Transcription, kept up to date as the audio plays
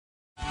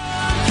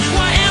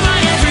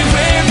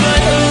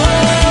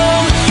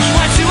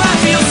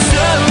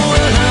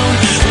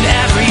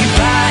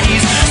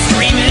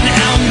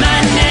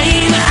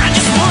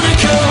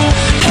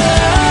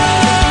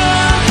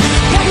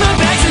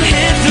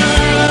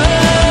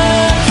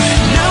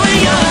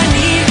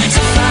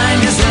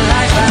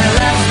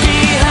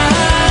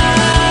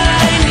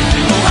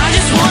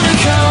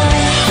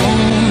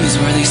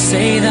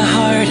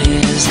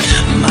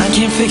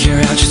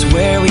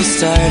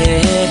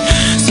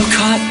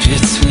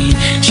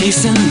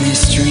chasing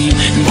this dream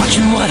and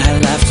watching what I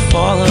left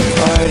fall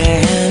apart.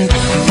 And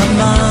my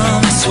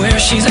mom, I swear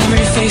she's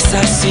every face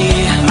I see.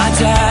 My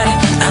dad,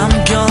 I'm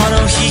gone,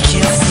 oh he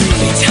can't sleep.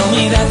 They tell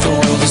me that the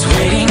world is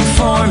waiting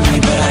for me,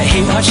 but I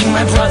hate watching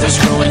my brothers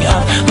growing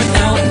up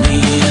without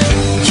me.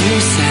 You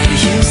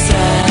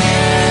said